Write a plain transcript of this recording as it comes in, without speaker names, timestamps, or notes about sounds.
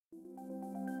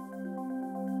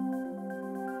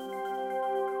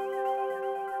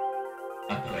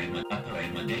A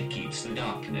poem that keeps the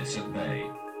darkness at bay.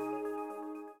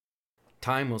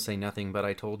 Time will say nothing but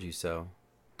I told you so.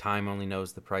 Time only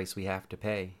knows the price we have to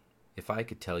pay. If I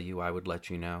could tell you, I would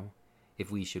let you know. If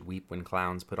we should weep when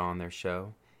clowns put on their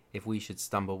show, if we should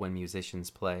stumble when musicians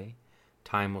play,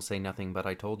 time will say nothing but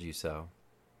I told you so.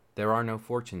 There are no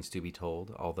fortunes to be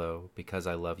told, although, because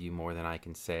I love you more than I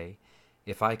can say,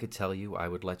 if I could tell you, I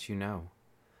would let you know.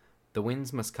 The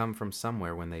winds must come from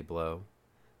somewhere when they blow.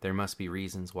 There must be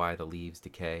reasons why the leaves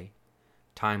decay.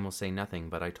 Time will say nothing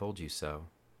but I told you so.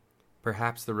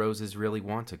 Perhaps the roses really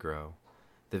want to grow.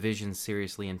 The vision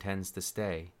seriously intends to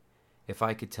stay. If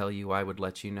I could tell you, I would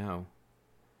let you know.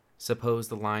 Suppose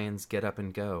the lions get up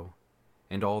and go,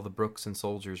 and all the brooks and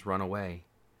soldiers run away.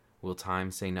 Will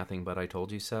time say nothing but I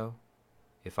told you so?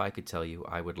 If I could tell you,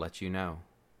 I would let you know.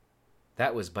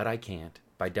 That was But I Can't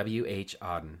by W.H.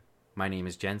 Auden. My name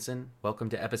is Jensen. Welcome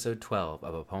to episode 12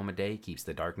 of A Poem a Day Keeps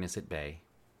the Darkness at Bay.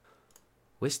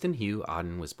 Wystan Hugh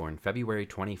Auden was born February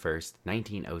 21st,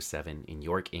 1907 in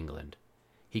York, England.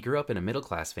 He grew up in a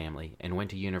middle-class family and went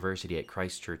to university at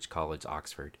Christ Church College,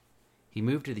 Oxford. He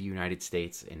moved to the United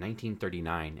States in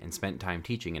 1939 and spent time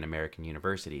teaching in American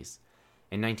universities.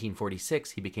 In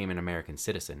 1946, he became an American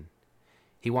citizen.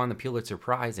 He won the Pulitzer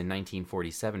Prize in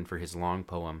 1947 for his long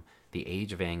poem, The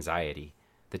Age of Anxiety.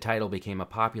 The title became a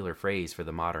popular phrase for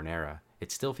the modern era.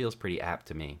 It still feels pretty apt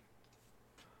to me.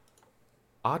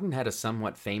 Auden had a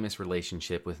somewhat famous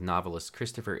relationship with novelist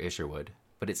Christopher Isherwood,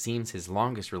 but it seems his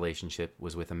longest relationship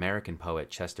was with American poet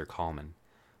Chester Kallman.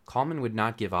 Kallman would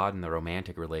not give Auden the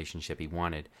romantic relationship he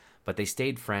wanted, but they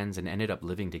stayed friends and ended up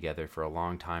living together for a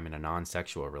long time in a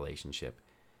non-sexual relationship.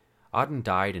 Auden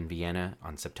died in Vienna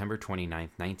on September 29,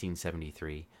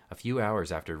 1973, a few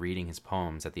hours after reading his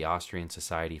poems at the Austrian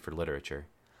Society for Literature.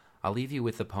 I'll leave you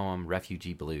with the poem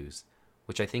Refugee Blues,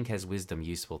 which I think has wisdom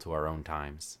useful to our own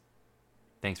times.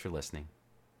 Thanks for listening.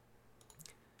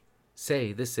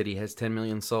 Say, this city has 10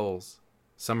 million souls.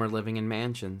 Some are living in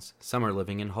mansions, some are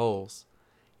living in holes.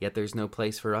 Yet there's no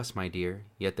place for us, my dear,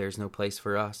 yet there's no place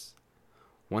for us.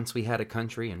 Once we had a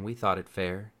country and we thought it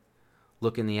fair.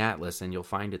 Look in the atlas and you'll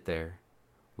find it there.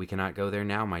 We cannot go there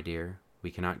now, my dear, we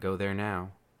cannot go there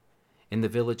now. In the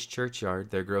village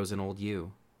churchyard there grows an old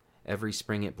yew. Every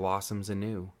spring it blossoms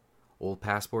anew. Old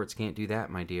passports can't do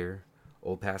that, my dear,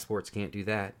 old passports can't do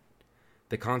that.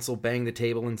 The consul banged the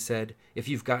table and said, if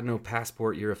you've got no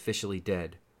passport, you're officially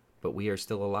dead. But we are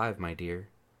still alive, my dear,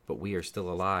 but we are still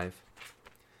alive.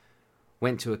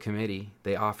 Went to a committee,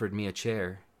 they offered me a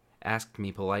chair, asked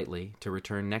me politely to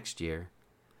return next year.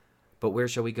 But where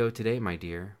shall we go today, my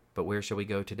dear, but where shall we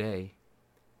go today?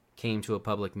 Came to a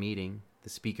public meeting, the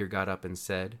speaker got up and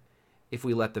said, if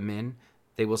we let them in,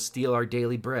 they will steal our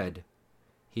daily bread.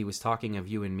 He was talking of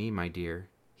you and me, my dear,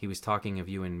 he was talking of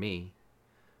you and me.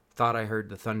 Thought I heard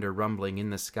the thunder rumbling in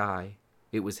the sky.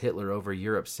 It was Hitler over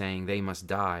Europe saying they must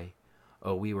die.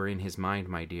 Oh, we were in his mind,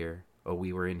 my dear. Oh,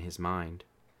 we were in his mind.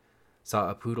 Saw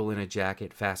a poodle in a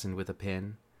jacket fastened with a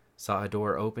pin. Saw a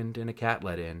door opened and a cat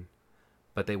let in.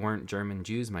 But they weren't German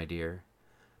Jews, my dear.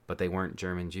 But they weren't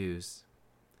German Jews.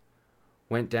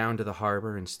 Went down to the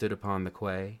harbor and stood upon the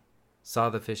quay. Saw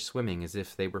the fish swimming as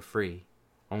if they were free.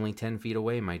 Only 10 feet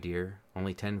away, my dear.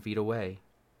 Only 10 feet away.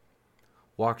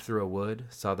 Walked through a wood,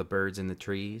 saw the birds in the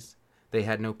trees. They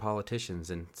had no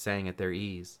politicians and sang at their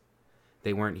ease.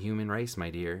 They weren't human race, my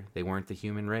dear, they weren't the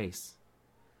human race.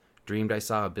 Dreamed I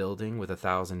saw a building with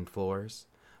 1,000 floors,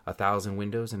 1,000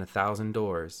 windows and 1,000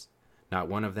 doors. Not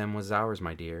one of them was ours,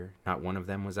 my dear, not one of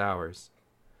them was ours.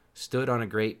 Stood on a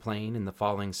great plain in the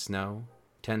falling snow.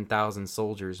 10,000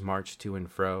 soldiers marched to and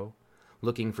fro,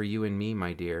 looking for you and me,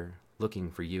 my dear,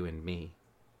 looking for you and me.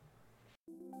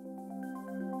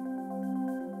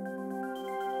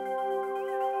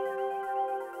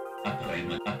 A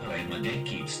poem that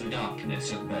keeps the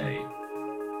darkness at bay.